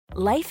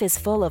Life is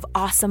full of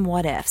awesome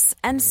what-ifs,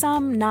 and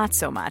some not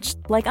so much,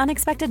 like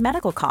unexpected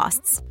medical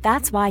costs.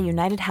 That's why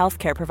United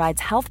Healthcare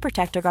provides Health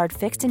Protector Guard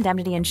fixed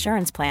indemnity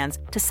insurance plans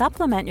to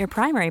supplement your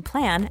primary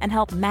plan and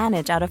help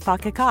manage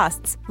out-of-pocket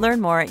costs.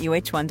 Learn more at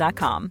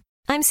uh1.com.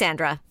 I'm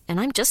Sandra, and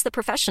I'm just the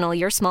professional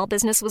your small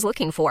business was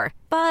looking for.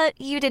 But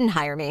you didn't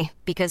hire me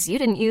because you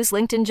didn't use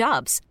LinkedIn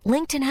Jobs.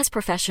 LinkedIn has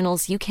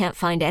professionals you can't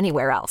find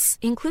anywhere else,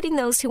 including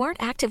those who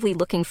aren't actively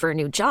looking for a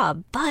new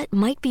job, but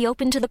might be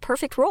open to the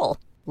perfect role,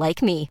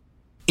 like me.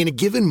 In a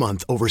given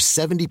month, over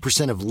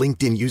 70% of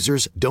LinkedIn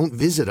users don't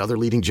visit other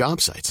leading job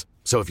sites.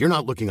 So if you're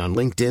not looking on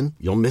LinkedIn,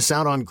 you'll miss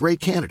out on great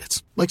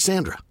candidates like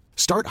Sandra.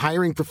 Start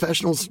hiring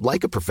professionals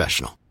like a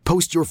professional.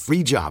 Post your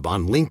free job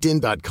on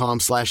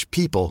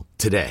linkedin.com/people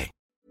today.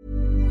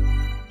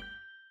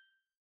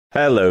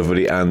 Hello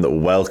everybody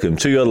and welcome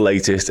to your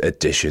latest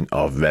edition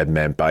of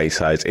Redmen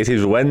Bitesize. It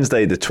is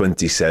Wednesday the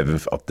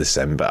 27th of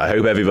December. I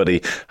hope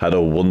everybody had a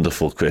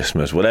wonderful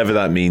Christmas, whatever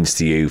that means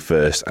to you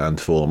first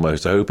and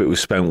foremost. I hope it was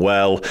spent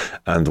well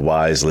and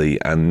wisely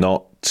and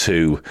not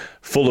too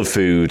full of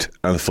food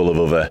and full of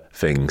other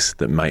things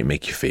that might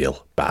make you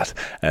feel bad.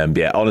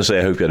 Yeah, honestly,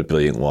 I hope you had a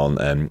brilliant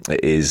one.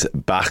 It is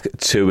back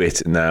to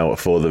it now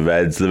for the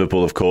Reds.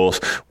 Liverpool, of course,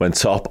 went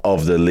top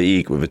of the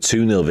league with a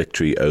 2-0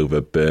 victory over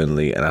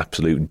Burnley. An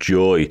absolute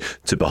joy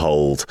to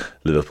behold.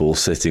 Liverpool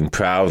sitting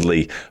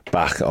proudly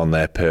back on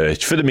their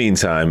perch. For the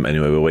meantime,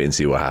 anyway, we'll wait and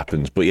see what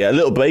happens. But yeah, a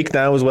little break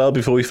now as well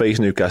before we face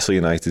Newcastle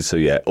United. So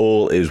yeah,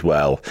 all is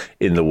well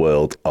in the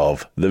world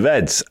of the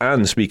Reds.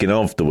 And speaking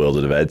of the world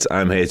of the Reds,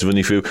 I'm here to run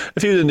you through a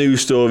few of the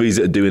news stories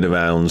that are doing the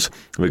rounds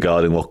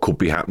regarding what could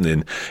be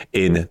happening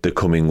in the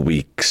coming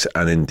weeks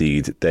and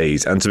indeed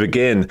days. And to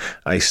begin,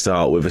 I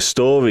start with a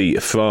story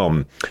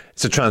from,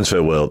 it's a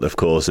transfer world, of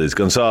course, it's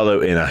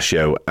Gonçalo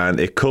Inácio,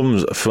 and it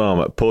comes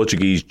from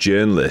Portuguese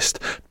journalist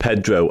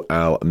Pedro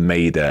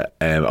Almeida.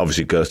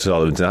 Obviously,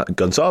 Gonçalo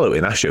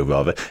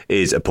Inácio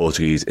is a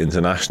Portuguese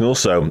international,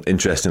 so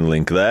interesting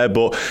link there.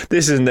 But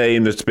this is a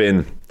name that's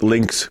been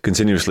linked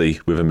continuously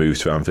with a move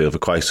to Anfield for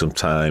quite some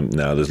time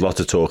now. There's a lot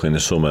of talk in the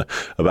summer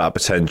about a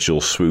potential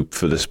swoop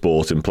for the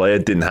Sporting player.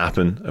 Didn't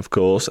happen, of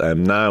course.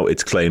 Now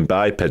it's claimed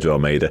by Pedro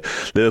Almeida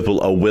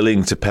Liverpool are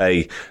willing to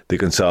pay the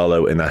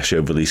Gonçalo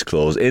Inácio release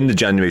clause in the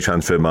January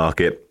transfer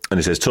market. And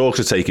it says talks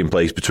are taking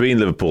place between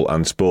Liverpool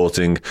and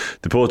Sporting.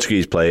 The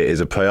Portuguese player is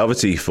a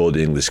priority for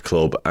the English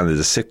club and there's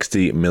a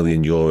 €60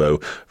 million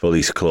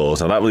release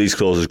clause. Now that release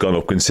clause has gone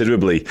up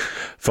considerably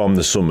from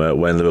the summer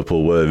when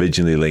Liverpool were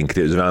originally linked.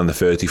 It was around the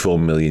 €34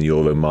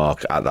 million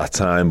mark at that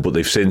time, but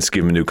they've since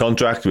given a new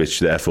contract, which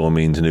therefore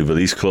means a new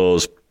release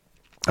clause.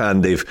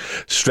 And they've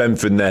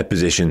strengthened their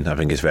position, I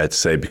think it's fair to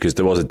say, because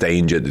there was a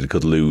danger that they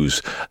could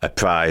lose a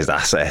prized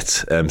asset.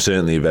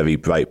 Certainly a very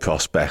bright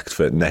prospect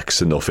for next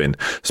to nothing.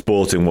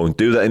 Sporting won't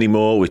do that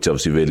anymore, which is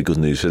obviously really good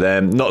news for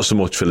them. Not so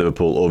much for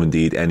Liverpool or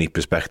indeed any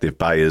prospective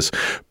buyers.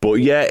 But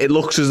yeah, it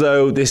looks as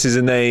though this is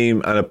a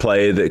name and a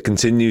player that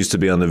continues to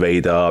be on the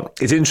radar.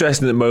 It's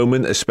interesting at the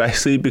moment,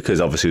 especially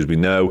because obviously, as we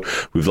know,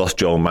 we've lost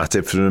Joel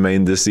Matip for the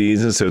remainder of the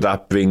season. So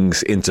that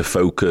brings into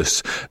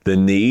focus the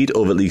need,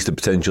 or at least the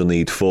potential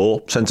need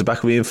for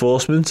centre-back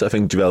reinforcements. I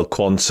think Joel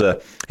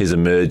Quansah, his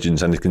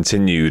emergence and his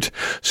continued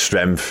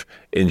strength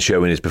in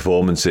showing his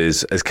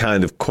performances has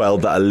kind of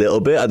quelled that a little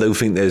bit. I don't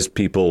think there's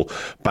people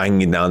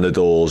banging down the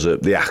doors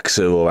at the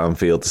AXA or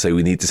Anfield to say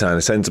we need to sign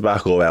a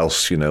centre-back or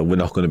else, we're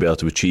not going to be able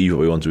to achieve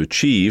what we want to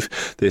achieve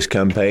this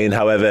campaign.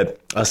 However,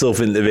 I still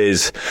think there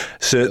is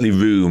certainly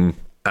room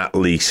at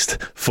least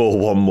for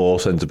one more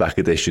centre-back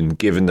addition,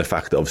 given the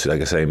fact that obviously,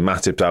 like I say,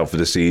 Matip's out for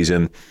the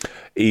season.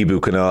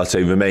 Ibu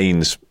Konate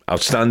remains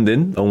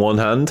outstanding on one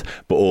hand,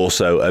 but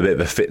also a bit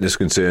of a fitness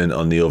concern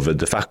on the other.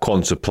 The fact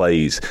Quansah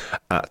plays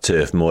at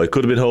Turf Moor, it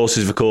could have been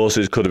horses for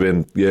courses, could have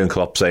been Jurgen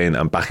Klopp saying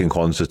I'm backing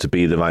Quansah to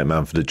be the right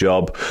man for the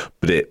job,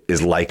 but it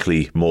is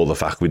likely more the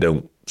fact we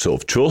don't sort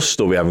of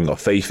trust or we haven't got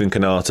faith in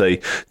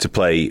Konate to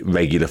play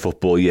regular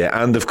football yet.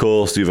 And of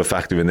course, the other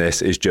factor in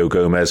this is Joe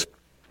Gomez,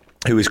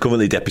 who is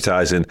currently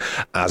deputising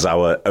as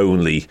our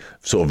only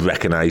sort of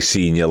recognised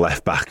senior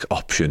left-back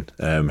option,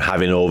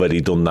 having already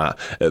done that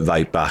at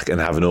right-back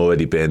and having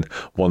already been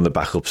one of the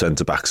backup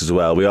centre-backs as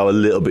well. We are a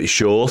little bit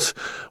short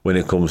when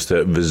it comes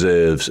to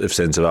reserves of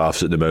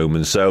centre-halves at the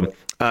moment. So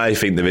I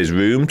think there is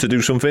room to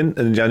do something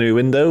in the January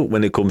window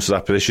when it comes to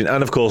that position.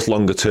 And of course,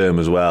 longer term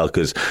as well,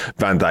 because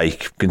Van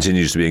Dijk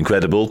continues to be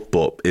incredible,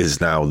 but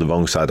is now the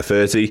wrong side of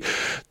 30.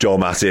 Joel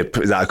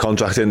Matip is out of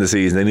contract in the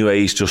season anyway.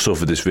 He's just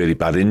suffered this really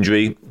bad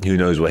injury. Who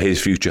knows what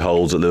his future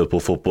holds at Liverpool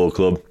Football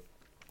Club.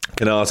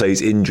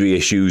 Konate's injury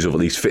issues, or at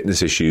least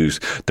fitness issues,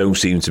 don't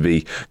seem to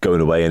be going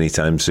away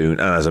anytime soon.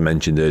 And as I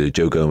mentioned earlier,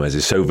 Joe Gomez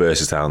is so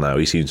versatile now.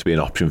 He seems to be an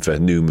option for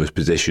numerous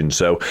positions.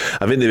 So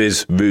I think there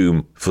is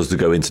room for us to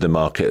go into the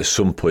market at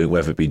some point,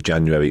 whether it be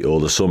January or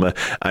the summer.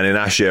 And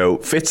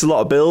Inácio fits a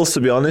lot of bills,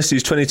 to be honest.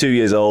 He's 22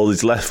 years old.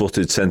 He's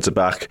left-footed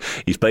centre-back.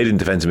 He's played in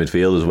defensive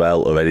midfield as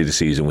well already this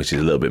season, which is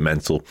a little bit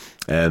mental.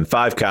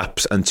 5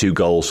 caps and 2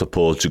 goals for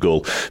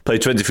Portugal.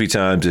 Played 23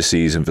 times this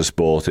season for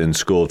Sporting.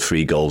 Scored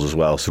 3 goals as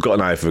well. So got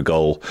an eye for a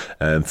goal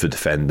for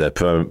defender,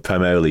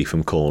 primarily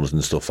from corners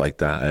and stuff like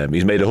that.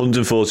 He's made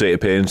 148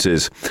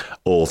 appearances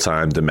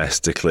all-time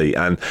domestically,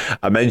 and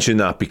I mention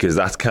that because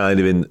that's kind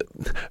of in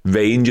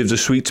range of the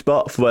sweet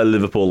spot for where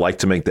Liverpool like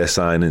to make their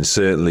signings.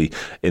 Certainly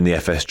in the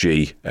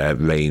FSG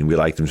reign, we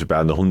like them to be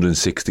around the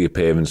 160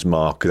 appearance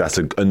mark, because that's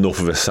enough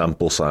of a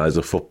sample size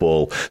of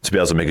football to be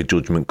able to make a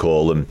judgment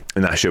call, and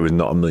Asho is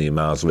not a million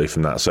miles away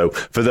from that. So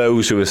for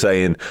those who are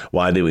saying,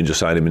 why didn't we just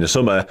sign him in the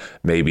summer,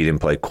 maybe he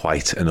didn't play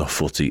quite enough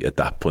footy at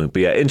that point.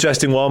 But yeah,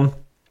 interesting one.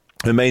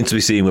 Remains to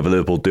be seen whether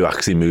Liverpool do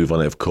actually move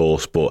on it, of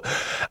course, but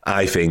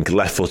I think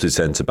left-footed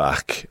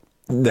centre-back,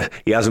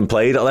 he hasn't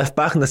played at left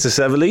back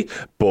necessarily,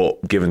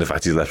 but given the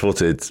fact he's left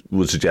footed,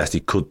 would suggest he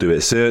could do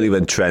it. Certainly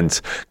when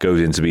Trent goes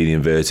into being the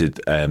inverted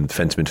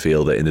defensive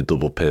midfielder in the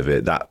double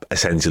pivot, that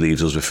essentially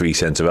leaves us with three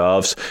centre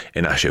halves,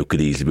 and Asho could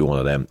easily be one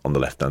of them on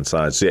the left hand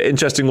side. So yeah,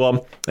 interesting one.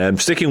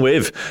 Sticking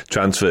with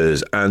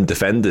transfers and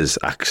defenders,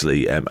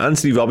 actually,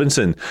 Anthony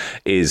Robinson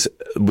is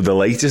the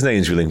latest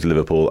names we linked to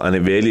Liverpool, and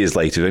it really is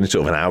late. It was only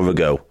sort of an hour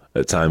ago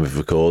at time of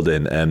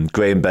recording.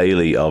 Graham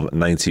Bailey of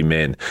 90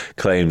 Min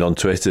claimed on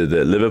Twitter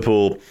that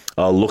Liverpool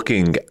are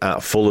looking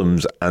at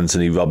Fulham's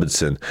Anthony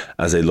Robinson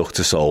as they look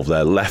to solve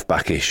their left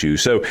back issue.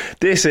 So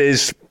this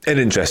is an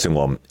interesting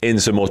one,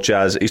 in so much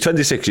as he's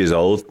 26 years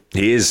old.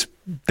 He is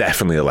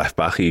definitely a left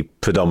back. He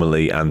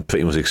predominantly and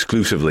pretty much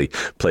exclusively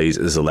plays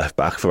as a left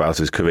back throughout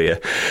his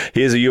career.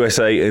 He is a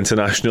USA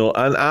international,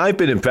 and I've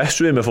been impressed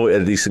with him. I thought he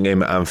had a decent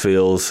game at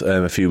Anfield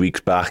a few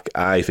weeks back.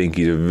 I think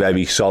he's a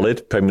very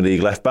solid Premier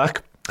League left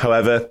back.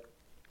 However,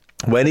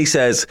 when he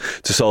says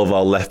to solve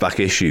our left-back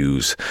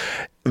issues,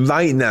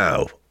 right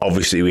now,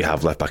 obviously we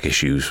have left-back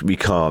issues. We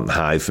can't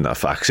hide from that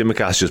fact.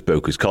 Tsimikas just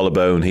broke his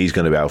collarbone. He's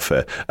going to be out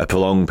for a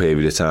prolonged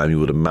period of time, you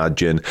would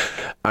imagine.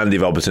 Andy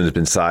Robertson has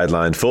been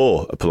sidelined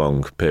for a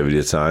prolonged period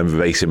of time.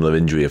 Very similar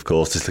injury, of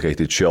course,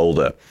 dislocated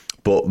shoulder.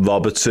 But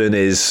Robertson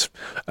is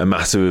a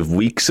matter of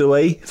weeks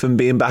away from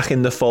being back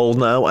in the fold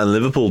now, and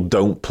Liverpool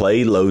don't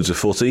play loads of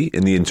footy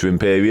in the interim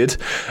period.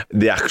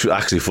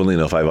 Actually, funnily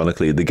enough,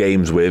 ironically, the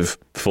games with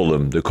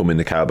Fulham that come in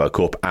the Carabao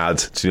Cup add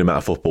to the amount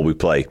of football we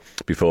play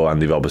before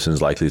Andy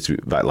Robertson's likely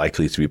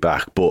to be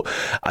back. But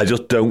I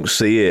just don't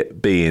see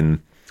it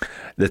being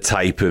the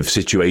type of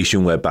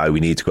situation whereby we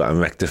need to go out and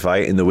rectify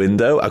it in the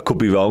window. I could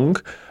be wrong,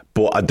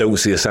 but I don't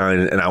see a sign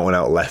an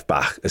out-and-out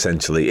left-back,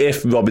 essentially.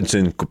 If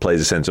Robinson could play as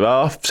a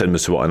centre-half, similar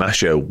to what an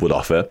Asho would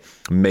offer,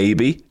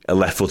 maybe a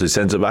left-footed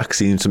centre-back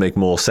seems to make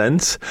more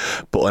sense.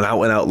 But an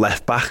out-and-out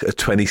left-back at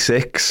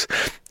 26,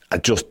 I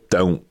just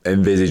don't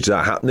envisage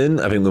that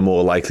happening. I think we're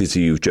more likely to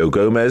use Joe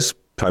Gomez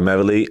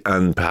primarily,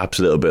 and perhaps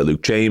a little bit of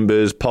Luke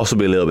Chambers,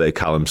 possibly a little bit of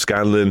Callum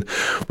Scanlon.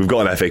 We've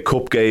got an FA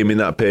Cup game in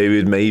that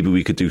period. Maybe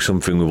we could do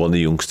something with one of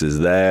the youngsters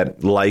there.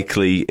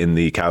 Likely in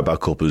the Carabao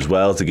Cup as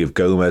well, to give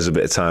Gomez a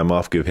bit of time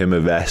off, give him a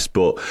rest.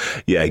 But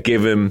yeah,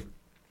 give him...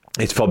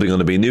 It's probably going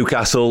to be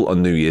Newcastle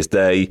on New Year's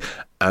Day,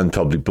 and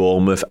probably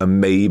Bournemouth, and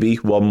maybe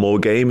one more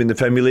game in the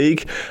Premier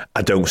League.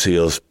 I don't see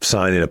us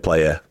signing a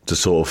player to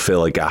sort of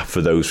fill a gap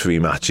for those three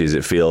matches.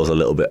 It feels a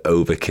little bit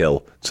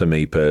overkill to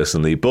me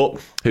personally,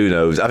 but who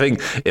knows? I think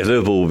if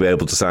Liverpool will be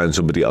able to sign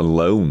somebody on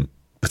loan,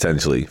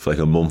 potentially for like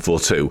a month or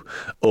two,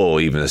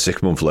 or even a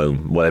 6-month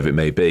loan, whatever it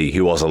may be,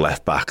 who was a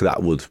left back,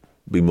 that would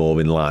be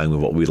more in line with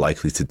what we're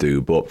likely to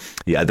do. But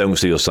yeah, I don't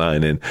see us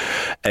signing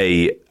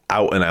a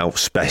out-and-out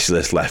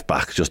specialist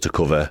left-back just to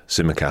cover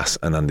Tsimikas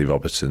and Andy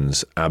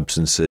Robertson's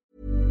absences.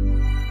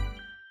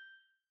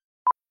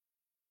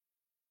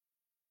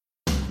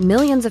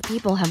 Millions of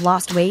people have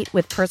lost weight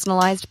with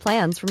personalized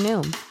plans from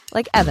Noom.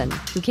 Like Evan,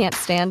 who can't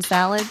stand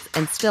salads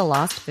and still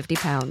lost 50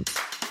 pounds.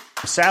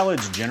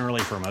 Salads generally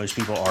for most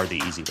people are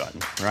the easy button,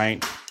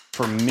 right?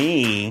 For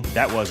me,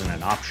 that wasn't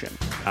an option.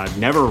 I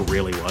never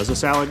really was a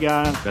salad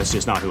guy. That's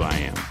just not who I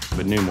am.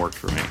 But Noom worked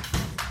for me.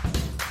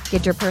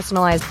 Get your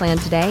personalized plan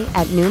today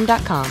at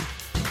Noom.com.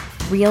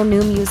 Real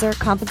Noom user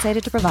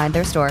compensated to provide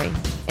their story.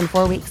 In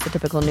 4 weeks, the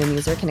typical Noom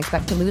user can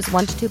expect to lose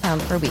 1 to 2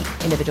 pounds per week.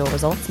 Individual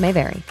results may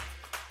vary.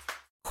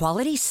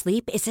 Quality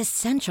sleep is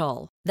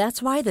essential.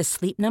 That's why the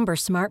Sleep Number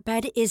Smart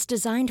Bed is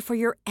designed for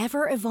your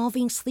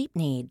ever-evolving sleep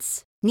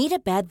needs. Need a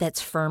bed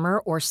that's firmer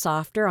or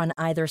softer on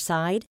either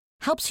side?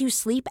 Helps you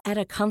sleep at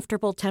a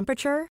comfortable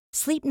temperature?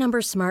 Sleep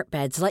Number Smart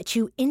Beds let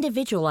you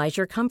individualize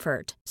your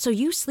comfort, so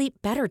you sleep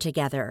better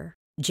together.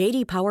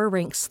 J.D. Power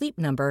ranks Sleep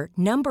Number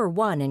number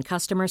 1 in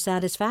customer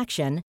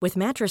satisfaction with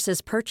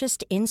mattresses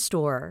purchased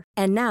in-store.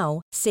 And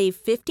now, save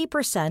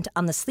 50%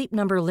 on the Sleep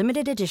Number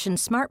Limited Edition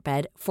Smart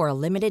Bed for a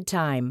limited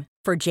time.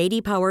 For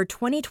J.D. Power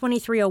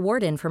 2023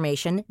 award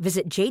information,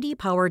 visit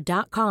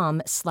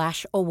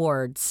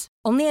jdpower.com/awards.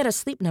 Only at a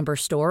Sleep Number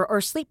store or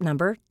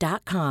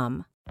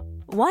sleepnumber.com.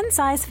 One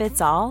size fits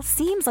all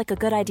seems like a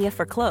good idea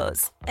for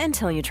clothes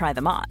until you try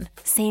them on.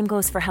 Same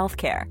goes for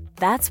healthcare.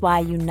 That's why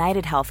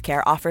United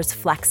Healthcare offers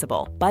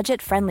flexible,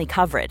 budget-friendly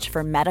coverage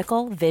for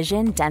medical,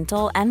 vision,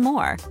 dental, and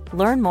more.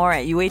 Learn more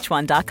at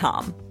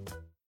uh1.com.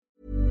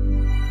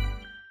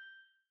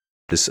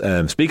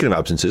 Speaking of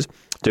absences,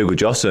 Diogo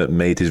Jota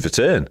made his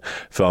return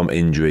from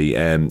injury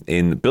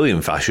in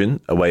brilliant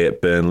fashion away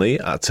at Burnley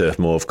at Turf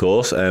Moor, of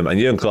course. And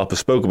Jurgen Klopp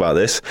spoke about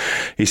this.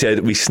 He said,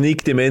 "We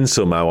sneaked him in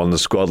somehow on the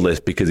squad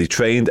list because he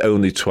trained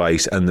only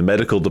twice and the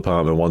medical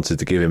department wanted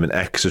to give him an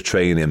extra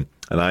training.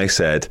 And I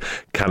said,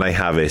 can I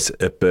have it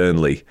at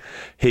Burnley?"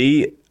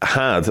 He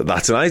had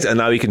that tonight, and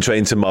now he can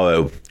train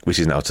tomorrow, which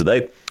is now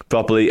today,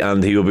 properly,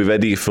 and he will be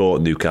ready for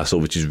Newcastle,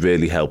 which is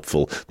really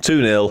helpful.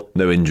 2-0,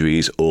 no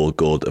injuries, all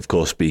good. Of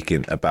course,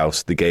 speaking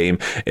about the game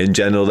in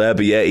general there,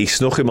 but yeah, he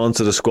snuck him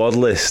onto the squad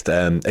list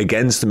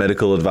against the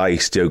medical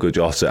advice, Diogo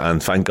Jota,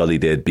 and thank God he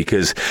did,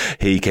 because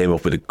he came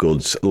up with the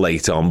goods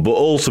late on. But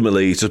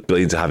ultimately, it's just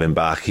brilliant to have him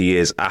back. He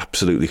is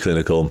absolutely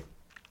clinical.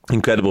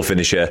 Incredible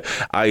finisher,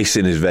 ice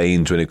in his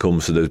veins when it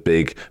comes to those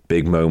big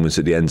moments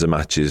at the ends of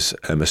matches,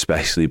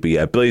 especially. But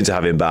yeah, brilliant to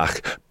have him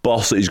back.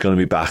 Boss that he's going to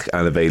be back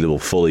and available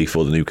fully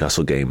for the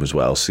Newcastle game as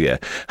well. So yeah,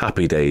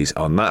 happy days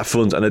on that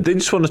front. And I did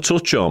just want to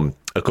touch on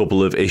a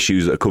couple of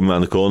issues that are coming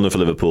around the corner for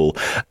Liverpool,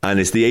 and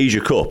it's the Asia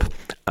Cup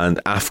and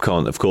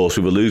AFCON. Of course,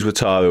 we will lose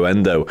Wataru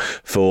Endo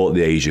for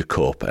the Asia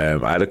Cup.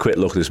 I had a quick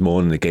look this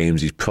morning at the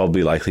games he's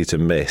probably likely to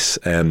miss.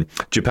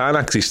 Japan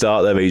actually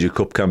start their Asia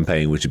Cup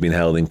campaign, which has been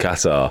held in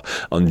Qatar,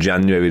 on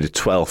January the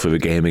 12th with a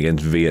game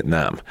against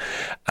Vietnam.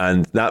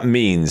 And that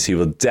means he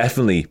will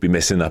definitely be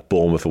missing that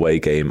Bournemouth away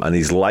game, and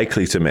he's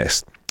likely to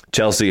miss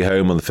Chelsea at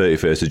home on the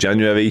 31st of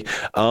January,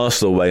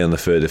 Arsenal away on the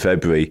 3rd of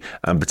February,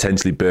 and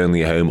potentially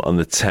Burnley at home on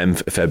the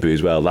 10th of February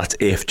as well. That's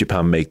if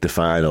Japan make the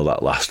final,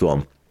 that last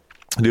one.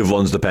 The other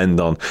ones depend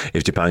on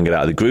if Japan get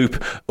out of the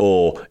group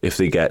or if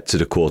they get to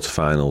the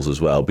quarterfinals as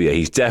well. But yeah,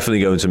 he's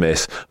definitely going to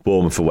miss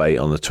Bournemouth away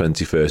on the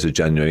 21st of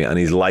January, and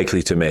he's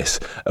likely to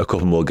miss a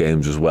couple more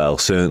games as well.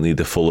 Certainly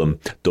the Fulham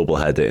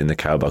doubleheader in the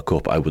Carabao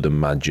Cup, I would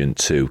imagine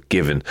too,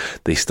 given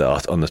they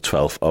start on the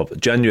 12th of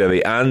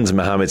January. And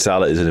Mohamed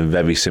Salah is in a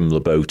very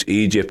similar boat.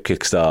 Egypt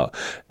kickstart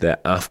their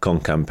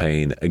AFCON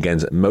campaign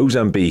against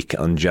Mozambique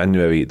on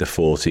January the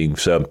 14th.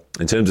 So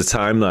in terms of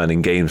timeline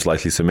and games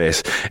likely to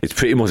miss, it's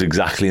pretty much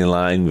exactly in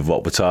line with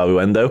what Wataru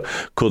Endo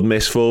could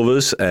miss for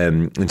us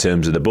in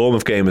terms of the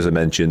Bournemouth game, as I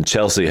mentioned,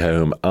 Chelsea at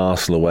home,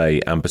 Arsenal away,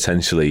 and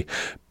potentially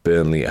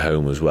Burnley at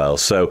home as well.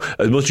 So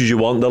as much as you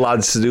want the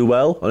lads to do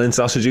well on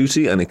international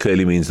duty, and it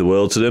clearly means the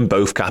world to them,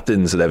 both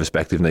captains of their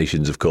respective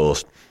nations, of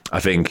course, I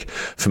think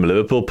from a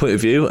Liverpool point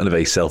of view and a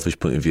very selfish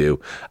point of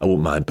view, I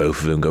wouldn't mind both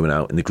of them going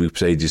out in the group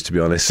stages, to be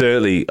honest.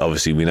 Certainly,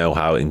 obviously, we know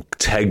how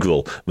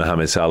integral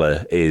Mohamed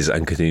Salah is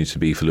and continues to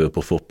be for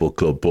Liverpool Football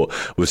Club, but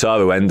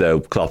Wataru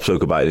Endo, Klopp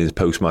spoke about it in his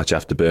post-match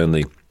after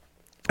Burnley,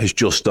 is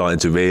just starting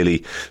to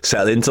really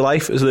settle into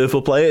life as a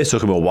Liverpool player. It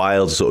took him a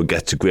while to sort of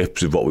get to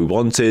grips with what we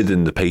wanted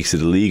and the pace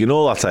of the league and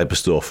all that type of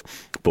stuff.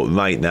 But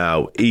right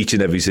now, each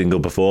and every single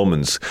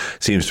performance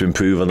seems to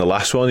improve on the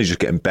last one. He's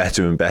just getting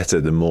better and better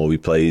the more he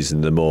plays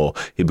and the more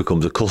he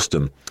becomes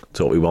accustomed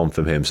to what we want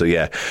from him. So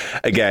yeah,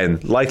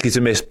 again, likely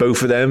to miss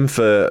both of them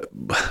for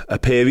a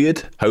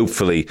period.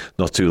 Hopefully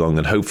not too long,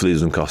 and hopefully it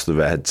doesn't cost the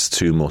Reds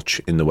too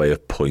much in the way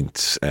of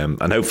points. And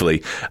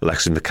hopefully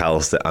Alexis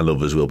McAllister and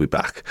others will be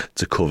back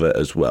to cover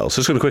as well. So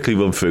just going to quickly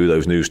run through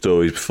those news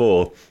stories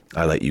before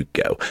I let you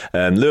go.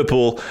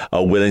 Liverpool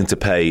are willing to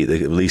pay the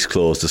release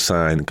clause to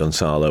sign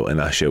Gonçalo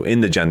Inácio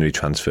in the January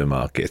transfer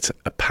market,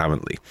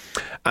 apparently.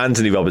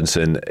 Anthony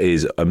Robinson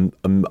is an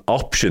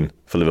option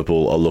for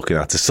Liverpool are looking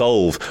at to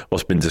solve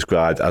what's been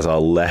described as our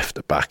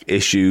left-back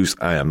issues.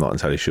 I am not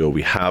entirely sure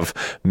we have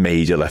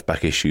major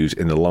left-back issues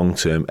in the long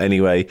term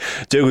anyway.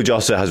 Diogo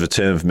Jota has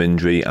returned from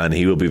injury and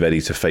he will be ready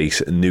to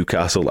face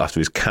Newcastle after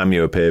his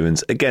cameo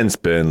appearance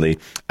against Burnley,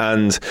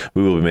 and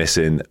we will be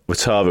missing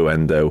Wataru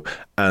Endo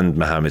and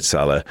Mohamed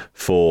Salah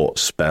for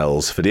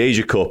spells for the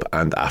Asia Cup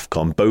and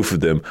AFCON. Both of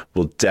them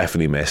will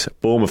definitely miss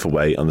Bournemouth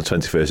away on the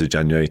 21st of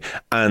January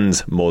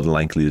and more than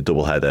likely the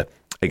doubleheader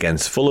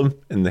against Fulham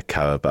in the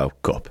Carabao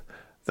Cup.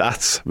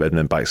 That's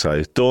Redmen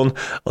Bitesize done.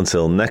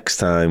 Until next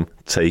time,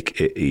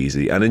 take it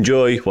easy and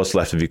enjoy what's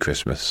left of your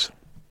Christmas.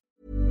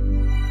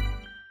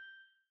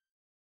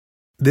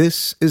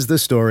 This is the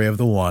story of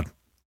the one.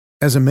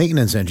 As a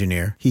maintenance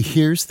engineer, he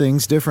hears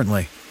things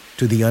differently.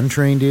 To the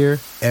untrained ear,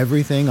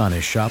 everything on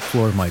his shop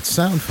floor might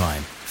sound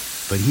fine,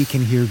 but he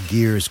can hear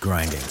gears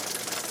grinding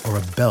or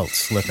a belt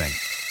slipping.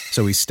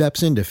 So he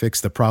steps in to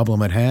fix the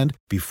problem at hand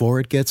before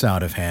it gets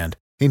out of hand.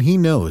 And he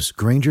knows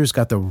Grainger's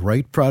got the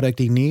right product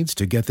he needs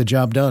to get the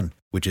job done,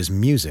 which is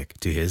music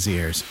to his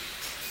ears.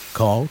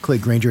 Call,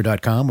 click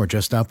Grainger.com, or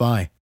just stop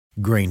by.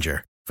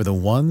 Grainger, for the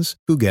ones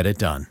who get it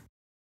done.